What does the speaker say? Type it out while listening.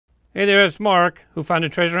Hey there, it's Mark. Who found a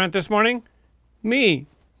treasure hunt this morning? Me.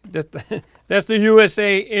 That's the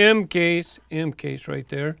USA M case right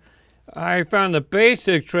there. I found the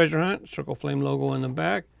basic treasure hunt, circle flame logo on the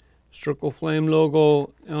back, circle flame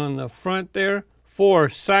logo on the front there. For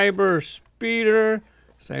Cyber Speeder.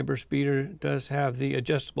 Cyber Speeder does have the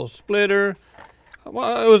adjustable splitter.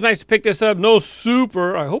 Well, it was nice to pick this up. No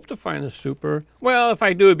super. I hope to find a super. Well, if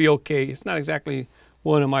I do, it'd be okay. It's not exactly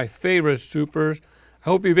one of my favorite supers. I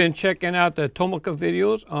hope you've been checking out the Tomoka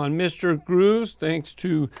videos on Mr. Grooves. Thanks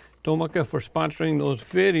to Tomoka for sponsoring those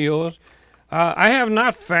videos. I have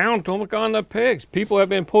not found Tomoka on the pics. People have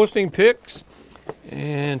been posting pics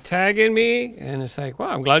and tagging me, and it's like, wow,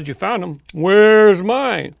 I'm glad you found them. Where's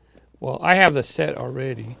mine? Well, I have the set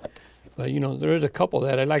already, but you know, there is a couple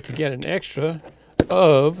that I'd like to get an extra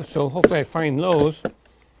of, so hopefully I find those.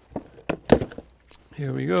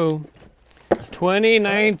 Here we go.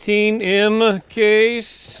 2019 M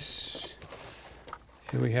case.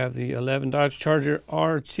 Here we have the 11 Dodge Charger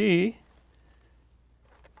RT.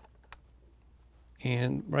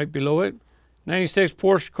 And right below it, 96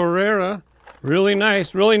 Porsche Carrera. Really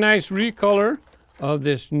nice recolor of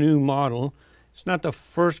this new model. It's not the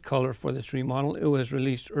first color for this remodel. It was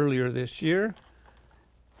released earlier this year.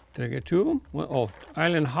 Did I get two of them? Well, oh,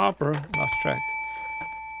 Island Hopper, lost track.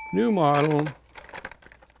 New model.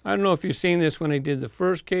 I don't know if you've seen this when I did the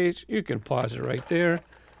first case. You can pause it right there.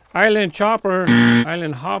 Island Chopper,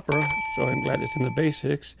 Island Hopper. So I'm glad it's in the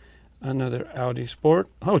basics. Another Audi Sport.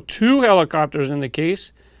 Oh, two helicopters in the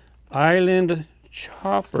case. Island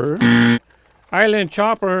Chopper. Island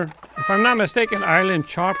Chopper, if I'm not mistaken, Island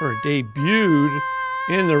Chopper debuted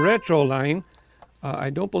in the retro line. I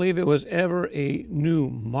don't believe it was ever a new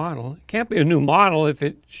model. It can't be a new model if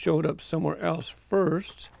it showed up somewhere else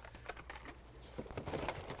first.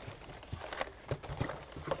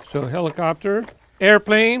 So helicopter,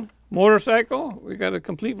 airplane, motorcycle, we got a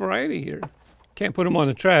complete variety here. Can't put them on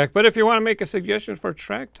the track, but if you want to make a suggestion for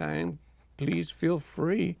track time, please feel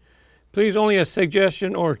free. Please, only a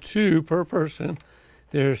suggestion or two per person.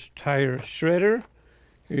 There's tire shredder.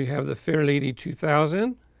 Here you have the Fairlady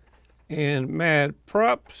 2000 and Mad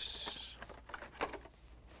Props.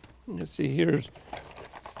 Let's see,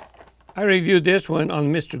 I reviewed this one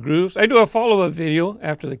on Mr. Grooves. I do a follow-up video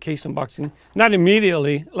after the case unboxing. Not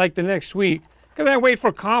immediately, like the next week, because I wait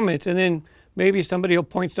for comments and then maybe somebody will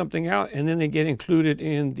point something out and then they get included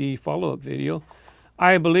in the follow-up video.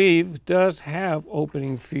 I believe does have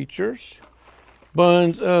opening features.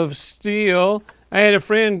 Buns of steel. I had a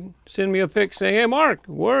friend send me a pic saying, hey Mark,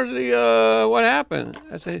 where's the, what happened?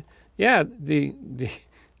 I said, yeah, the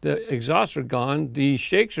exhausts are gone, the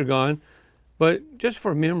shakes are gone, but just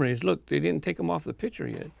for memories, look, they didn't take them off the picture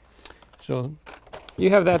yet. So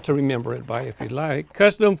you have that to remember it by if you like.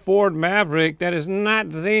 Custom Ford Maverick, that is not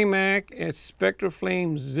Zamac, it's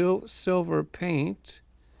Spectraflame silver paint.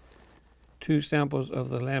 Two samples of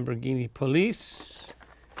the Lamborghini Police.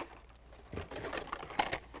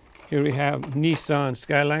 Here we have Nissan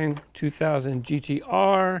Skyline 2000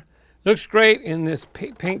 GTR. Looks great in this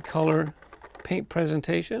paint color, paint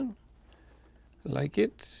presentation. I like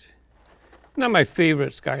it. Not my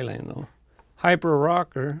favorite Skyline though. Hyper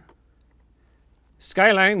Rocker.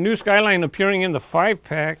 Skyline, new Skyline appearing in the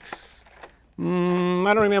 5-packs. I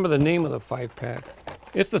don't remember the name of the 5-pack.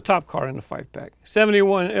 It's the top car in the 5-pack.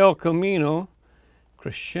 71 El Camino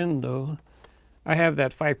Crescendo. I have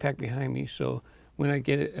that 5-pack behind me, so when I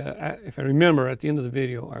get it, if I remember at the end of the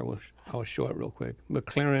video, I will show it real quick.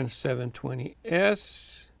 McLaren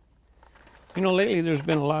 720S. You know, lately there's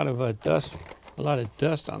been a lot of dust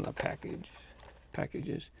on the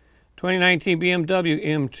packages. 2019 BMW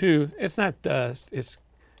M2. It's not dust. It's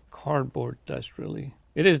cardboard dust, really.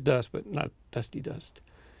 It is dust, but not dusty dust.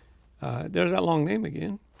 There's that long name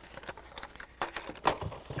again. A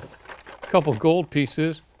couple gold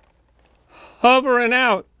pieces. Hovering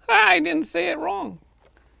out. I didn't say it wrong.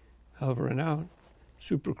 Hovering out.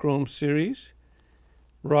 Super Chrome series.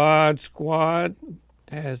 Rod Squad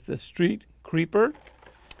has the Street Creeper.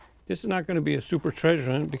 This is not going to be a super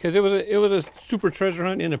treasure hunt because it was a super treasure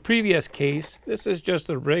hunt in a previous case. This is just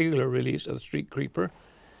a regular release of the Street Creeper.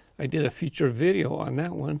 I did a feature video on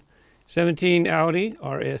that one. 17 Audi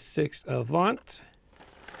RS6 Avant.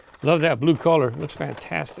 Love that blue color. Looks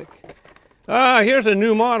fantastic. Here's a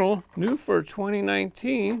new model. New for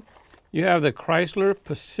 2019. You have the Chrysler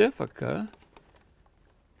Pacifica.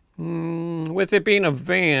 With it being a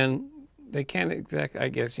van, they can't exactly, I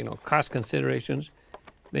guess, you know, cost considerations.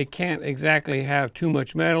 They can't exactly have too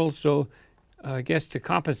much metal. So I guess to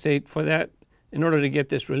compensate for that, in order to get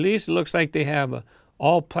this release, it looks like they have a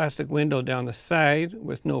all plastic window down the side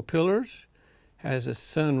with no pillars. Has a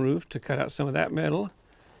sunroof to cut out some of that metal.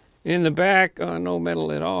 In the back, no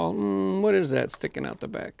metal at all. What is that sticking out the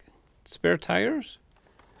back? Spare tires?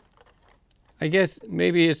 I guess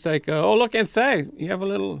maybe it's like, oh, look inside. You have a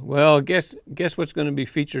little, well, guess what's going to be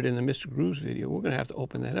featured in the Mr. Grooves video. We're going to have to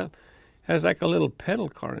open that up. Has like a little pedal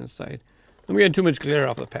car inside. I'm getting too much glare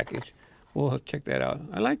off the package. We'll check that out.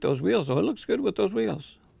 I like those wheels, though. It looks good with those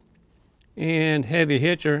wheels. And heavy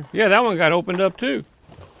hitcher. Yeah, that one got opened up, too.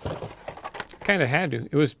 Kind of had to.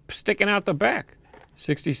 It was sticking out the back.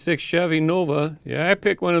 66 Chevy Nova. Yeah, I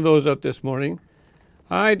picked one of those up this morning.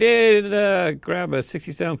 I did grab a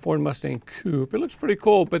 67 Ford Mustang Coupe. It looks pretty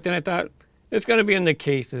cool, but then I thought it's going to be in the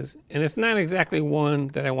cases, and it's not exactly one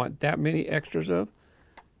that I want that many extras of.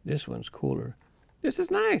 This one's cooler. This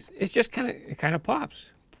is nice. It's just it kind of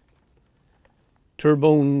pops.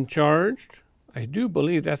 Turbo charged. I do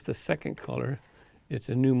believe that's the second color. It's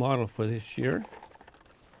a new model for this year.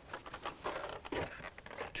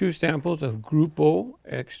 2 samples of Grupo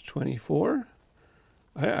X24.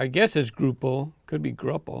 I guess it's Grupo. Could be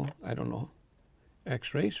Gruppo. I don't know.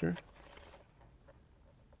 X-Racer.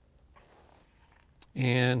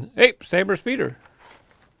 And, hey, Saber Speeder.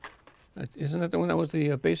 Isn't that the one that was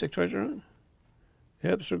the basic treasure hunt?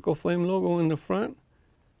 Yep, Circle Flame logo in the front.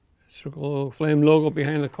 Circle Flame logo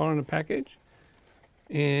behind the car on the package.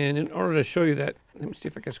 And in order to show you that, let me see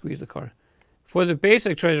if I can squeeze the car. For the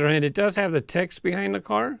basic treasure hunt, it does have the text behind the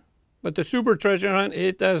car. But the Super Treasure Hunt,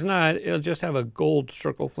 it does not. It'll just have a gold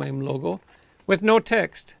Circle Flame logo with no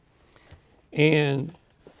text. And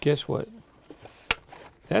guess what?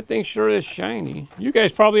 That thing sure is shiny. You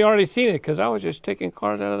guys probably already seen it because I was just taking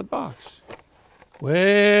cars out of the box.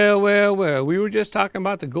 Well, well, well. We were just talking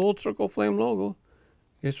about the gold Circle Flame logo.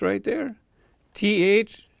 It's right there.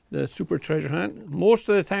 TH, the Super Treasure Hunt. Most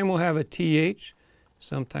of the time we'll have a TH.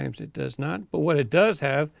 Sometimes it does not. But what it does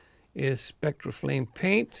have is Spectra Flame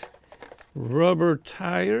paint. Rubber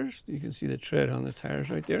tires. You can see the tread on the tires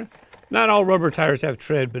right there. Not all rubber tires have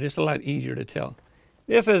tread, but it's a lot easier to tell.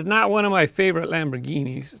 This is not one of my favorite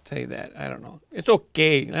Lamborghinis, I'll tell you that. I don't know. It's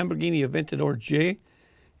okay. Lamborghini Aventador J.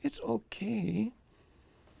 It's okay.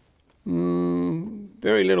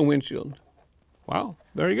 Very little windshield. Wow,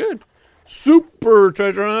 very good. Super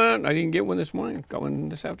Treasure Hunt. I didn't get one this morning. Got one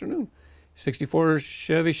this afternoon. 64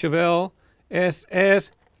 Chevy Chevelle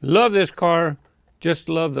SS. Love this car. Just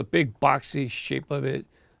love the big boxy shape of it.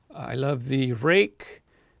 I love the rake,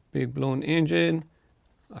 big blown engine.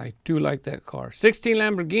 I do like that car. 16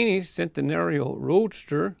 Lamborghini Centenario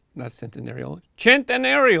Roadster, not Centenario,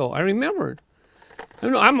 Centenario. I remembered.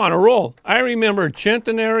 I'm on a roll. I remembered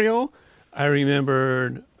Centenario. I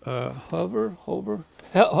remembered Hover.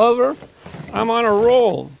 I'm on a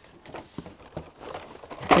roll.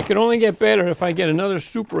 It could only get better if I get another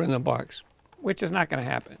Super in the box, which is not going to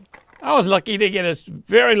happen. I was lucky to get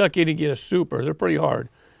very lucky to get a Super. They're pretty hard.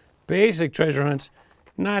 Basic treasure hunts,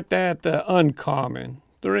 not that uncommon.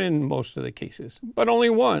 They're in most of the cases, but only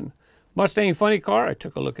one. Mustang funny car. I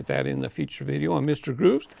took a look at that in the feature video on Mr.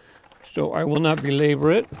 Grooves, so I will not belabor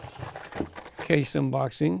it. Case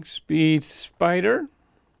unboxing. Speed Spider.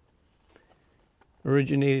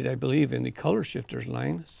 Originated, I believe, in the Color Shifters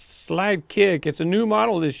line. Slide Kick. It's a new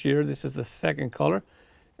model this year. This is the second color.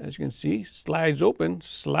 As you can see, slides open,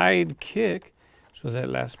 slide kick. So that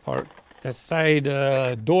last part, that side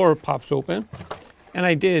door pops open. And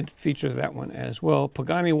I did feature that one as well.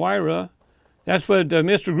 Pagani Huayra. That's what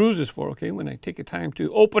Mr. Grooves is for, okay? When I take the time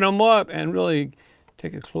to open them up and really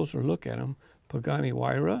take a closer look at them. Pagani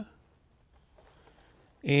Huayra.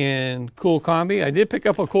 And Cool Combi. I did pick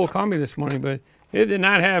up a Cool Combi this morning, but it did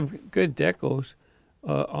not have good decos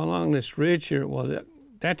along this ridge here. Well,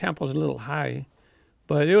 that temp was a little high.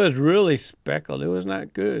 But it was really speckled. It was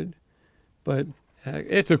not good. But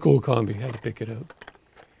it's a cool combi. Had to pick it up.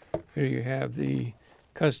 Here you have the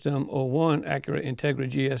Custom 01 Acura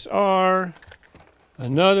Integra GSR.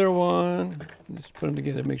 Another one. Let's put them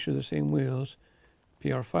together to make sure they're the same wheels.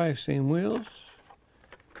 PR5, same wheels.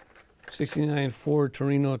 69 Ford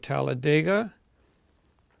Torino Talladega.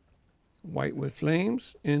 White with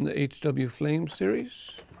flames in the HW Flame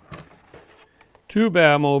series. 2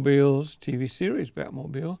 Batmobiles, TV series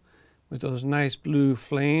Batmobile, with those nice blue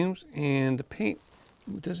flames and the paint.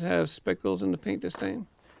 Does it have speckles in the paint this time?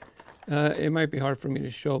 It might be hard for me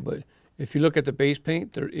to show, but if you look at the base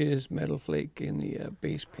paint, there is metal flake in the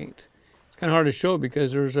base paint. It's kind of hard to show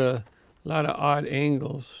because there's a lot of odd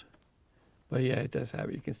angles. But yeah, it does have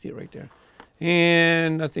it. You can see it right there.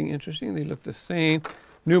 And nothing interesting. They look the same.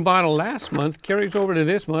 New model last month carries over to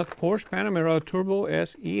this month. Porsche Panamera Turbo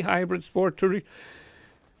SE Hybrid Sport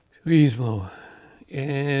Turismo.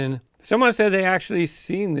 And someone said they actually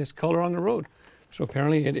seen this color on the road. So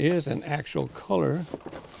apparently it is an actual color.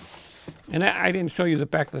 And I didn't show you the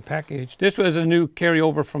back of the package. This was a new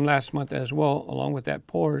carryover from last month as well, along with that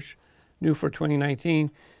Porsche, new for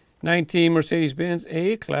 2019. 19 Mercedes-Benz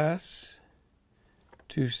A-Class,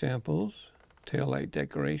 2 samples, taillight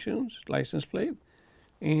decorations, license plate.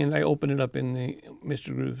 And I opened it up in the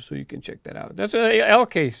Mr. Grooves, so you can check that out. That's an L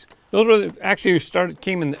case. Those were actually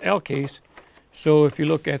came in the L case. So if you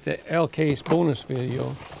look at the L case bonus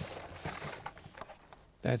video,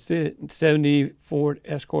 that's it. 70 Ford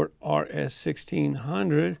Escort RS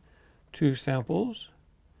 1600, 2 samples.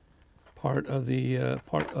 Part of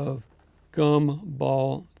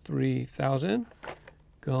Gumball 3000.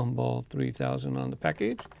 Gumball 3000 on the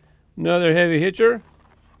package. Another heavy hitcher.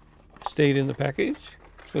 Stayed in the package.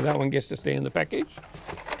 So that one gets to stay in the package.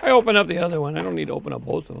 I open up the other one. I don't need to open up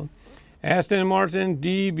both of them. Aston Martin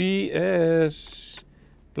DBS.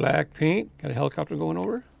 Black paint. Got a helicopter going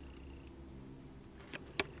over.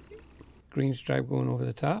 Green stripe going over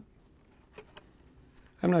the top.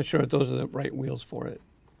 I'm not sure if those are the right wheels for it.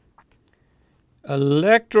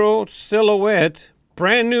 Electro Silhouette.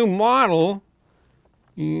 Brand new model.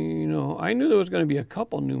 You know, I knew there was going to be a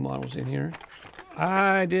couple new models in here.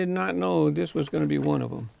 I did not know this was going to be one of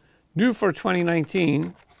them. New for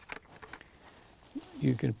 2019.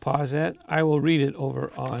 You can pause that. I will read it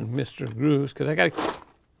over on Mr. Grooves because I got,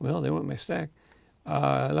 well, they want my stack.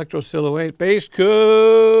 Electro Silhouette base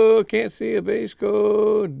code. Can't see a base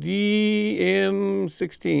code.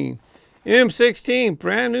 DM16. M16,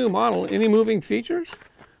 brand new model. Any moving features?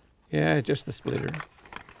 Yeah, just the splitter.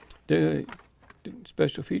 The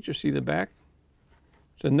special feature, see the back?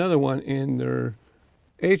 It's another one in their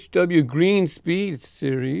HW Green Speed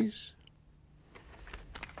series.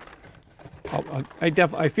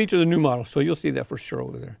 I feature the new model, so you'll see that for sure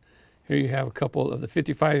over there. Here you have a couple of the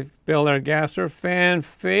 55 Bel Air Gasser, fan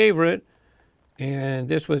favorite. And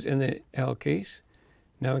this was in the L case.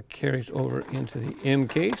 Now it carries over into the M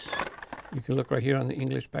case. You can look right here on the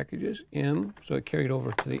English packages, M. So it carried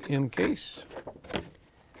over to the M case.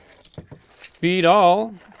 Beat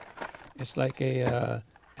All. It's like a,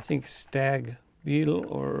 I think, stag beetle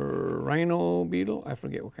or rhino beetle. I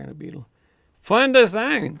forget what kind of beetle. Fun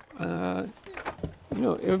design. You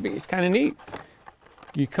know, it's kind of neat.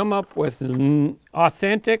 You come up with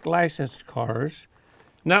authentic licensed cars,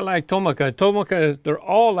 not like Tomica. Tomica, they're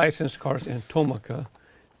all licensed cars in Tomica.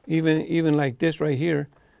 Even like this right here.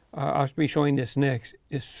 I'll be showing this next.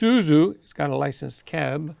 Is Suzu. It's got a licensed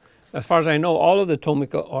cab. As far as I know, all of the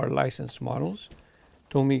Tomica are licensed models.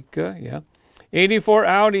 Tomica, yeah. 84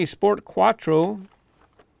 Audi Sport Quattro.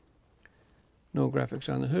 No graphics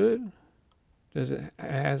on the hood. It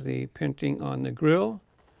has the printing on the grill.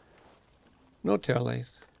 No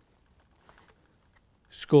taillights.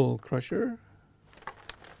 Skull Crusher.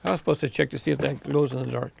 I was supposed to check to see if that glows in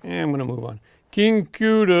the dark. I'm going to move on. King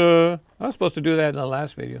Cuda. I was supposed to do that in the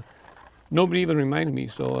last video. Nobody even reminded me,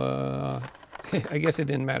 so I guess it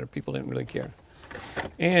didn't matter. People didn't really care.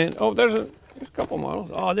 And, oh, there's a couple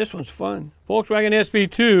models. Oh, this one's fun. Volkswagen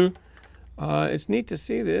SP2. It's neat to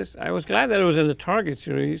see this. I was glad that it was in the Target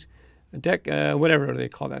series. Deck, whatever they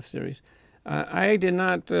call that series. I did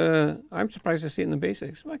not, I'm surprised to see it in the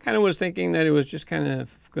basics. I kind of was thinking that it was just kind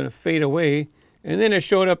of going to fade away. And then it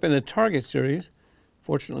showed up in the Target series.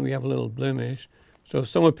 Fortunately, we have a little blemish. So if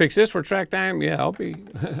someone picks this for track time, yeah, I'll be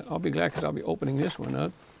glad because I'll be opening this one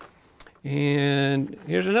up. And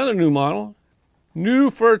here's another new model. New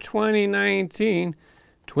for 2019.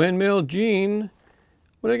 Twin Mill Gene.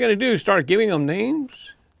 What are they going to do? Start giving them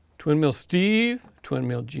names? Twin Mill Steve. Twin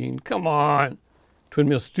Mill Gene. Come on. Twin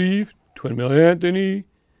Mill Steve. Twin Mill Anthony.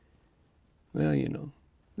 Well, you know.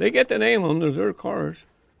 They get to name them. Those are cars.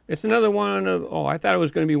 It's another one of, oh, I thought it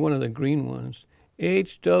was going to be one of the green ones.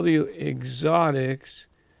 HW Exotics.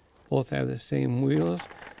 Both have the same wheels.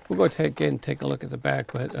 We'll go ahead and take a look at the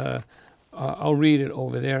back, but I'll read it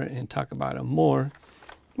over there and talk about it more.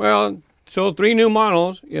 Well, so 3 new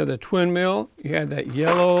models. You have the Twin Mill. You had that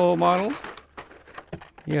yellow model.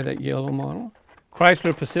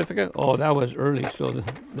 Chrysler Pacifica. Oh, that was early, so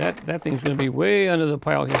that thing's going to be way under the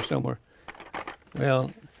pile here somewhere.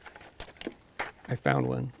 Well, I found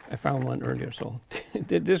one. I found one earlier, so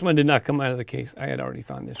this one did not come out of the case. I had already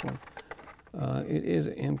found this one. It is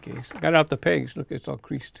an M case. Got out the pegs. Look, it's all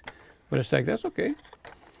creased. But it's like, that's okay.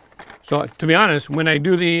 So to be honest, when I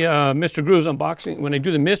do the Mr. Grooves unboxing, when I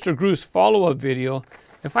do the Mr. Grooves follow-up video,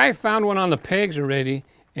 if I found one on the pegs already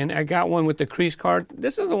and I got one with the crease card,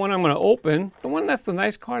 this is the one I'm going to open. The one that's the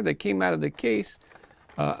nice card that came out of the case,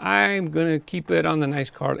 I'm going to keep it on the nice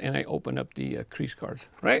card and I open up the crease cards.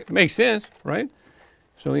 Right? Makes sense, right?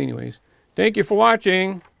 So anyways, thank you for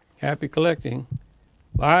watching. Happy collecting.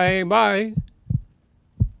 Bye bye.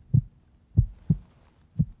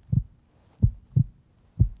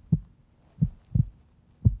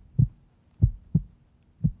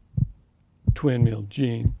 Twin Mill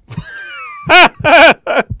Gene.